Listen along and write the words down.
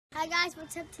Hi guys,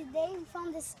 what's up? Today we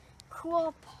found this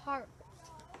cool park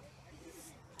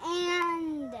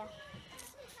and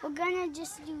we're gonna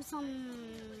just do some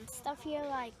stuff here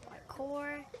like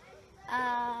parkour,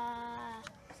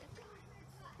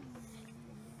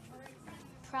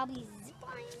 probably zip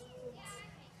lines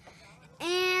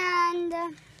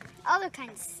and other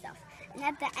kinds of stuff. And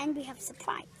at the end we have a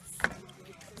surprise.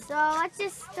 So let's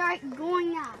just start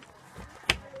going now.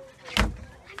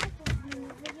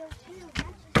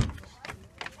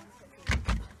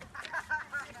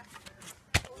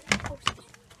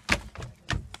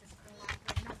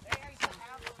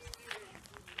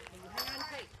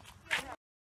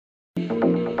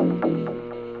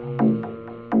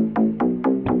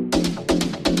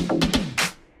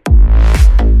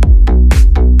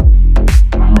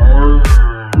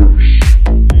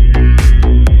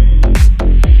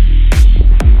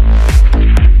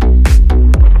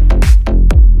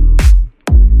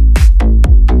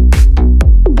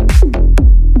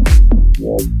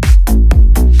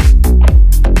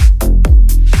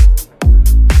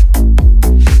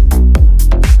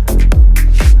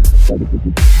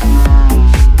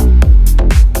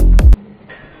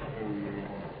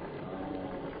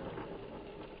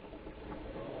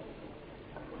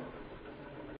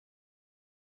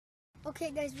 Okay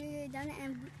guys, we're done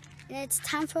and it's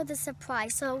time for the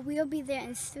surprise. So we'll be there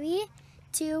in 3,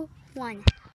 2, 1.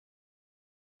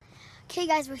 Okay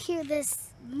guys, we're here.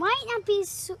 This might not be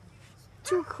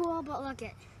too cool, but look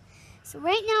it. So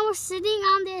right now we're sitting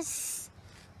on this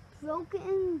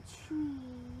broken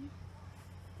tree.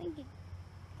 I think it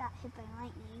got hit by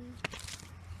lightning.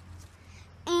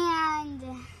 And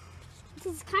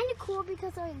this is kind of cool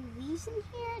because there are leaves in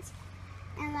here.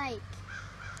 And like,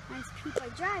 when people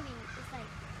are driving, it's like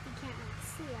you can't really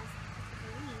see us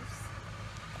because of the leaves.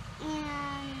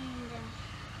 And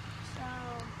so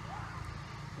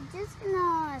we're just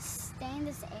gonna stay in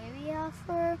this area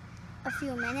for a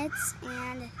few minutes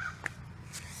and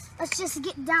let's just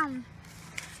get down.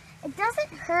 It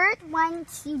doesn't hurt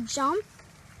once you jump.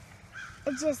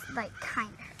 It just like kind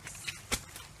of hurts.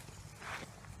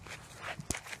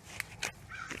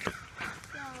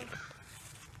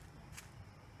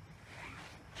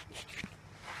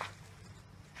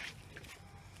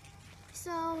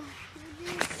 So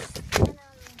we're just gonna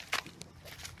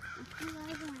pull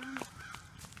right around.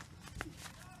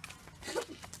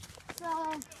 So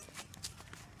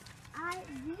I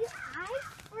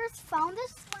first found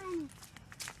this when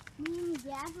me and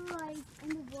Dad were like in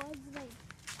the woods, like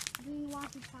doing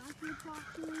walkie-talkie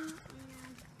talking,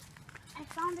 and I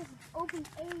found this open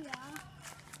area.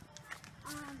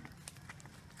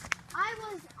 I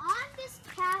was on this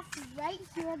path right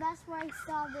here. That's where I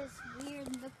saw this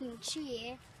weird looking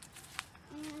tree.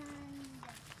 And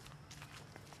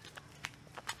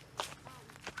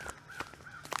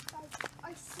like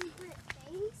our secret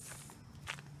base.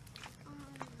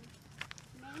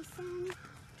 Mason,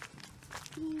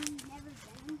 he's never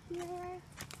been here.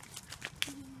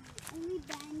 He's only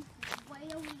been way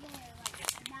over there, like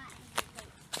not in the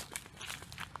base.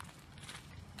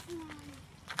 And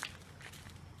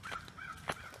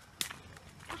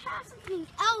I have something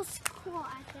else cool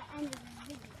at the end of the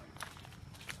video.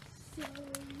 So,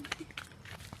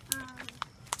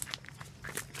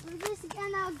 we're just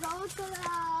gonna go to the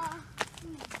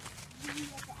video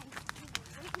at the end of the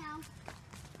video right now.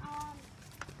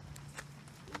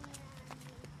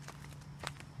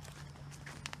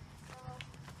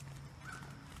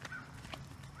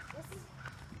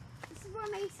 This is where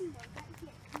Mason lives, right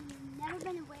here. He's never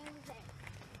been away over there.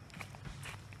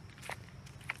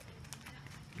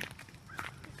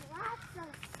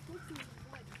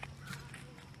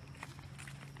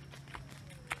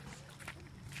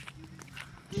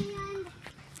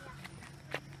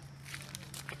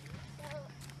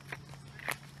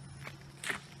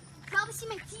 See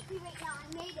my teepee right now.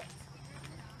 I made it.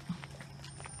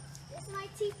 This is my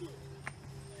teepee.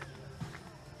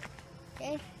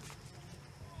 Okay.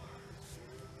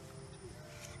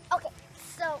 Okay,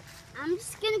 so I'm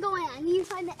just gonna go in. I need to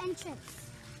find the entrance.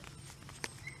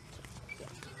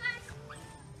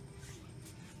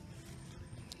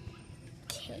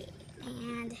 Okay,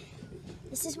 and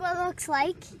this is what it looks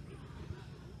like.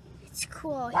 It's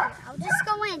cool here. I'll just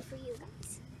go in for you guys.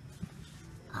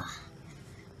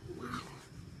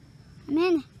 I'm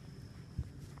in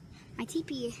my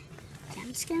teepee. Okay, I'm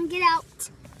just gonna get out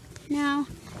now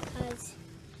because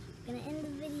I'm gonna end the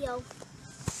video.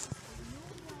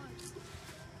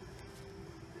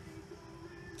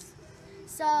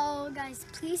 So guys,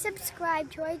 please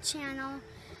subscribe to our channel,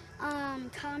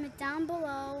 comment down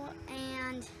below,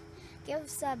 and give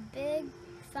us a big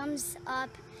thumbs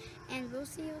up, and we'll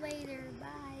see you later.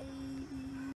 Bye.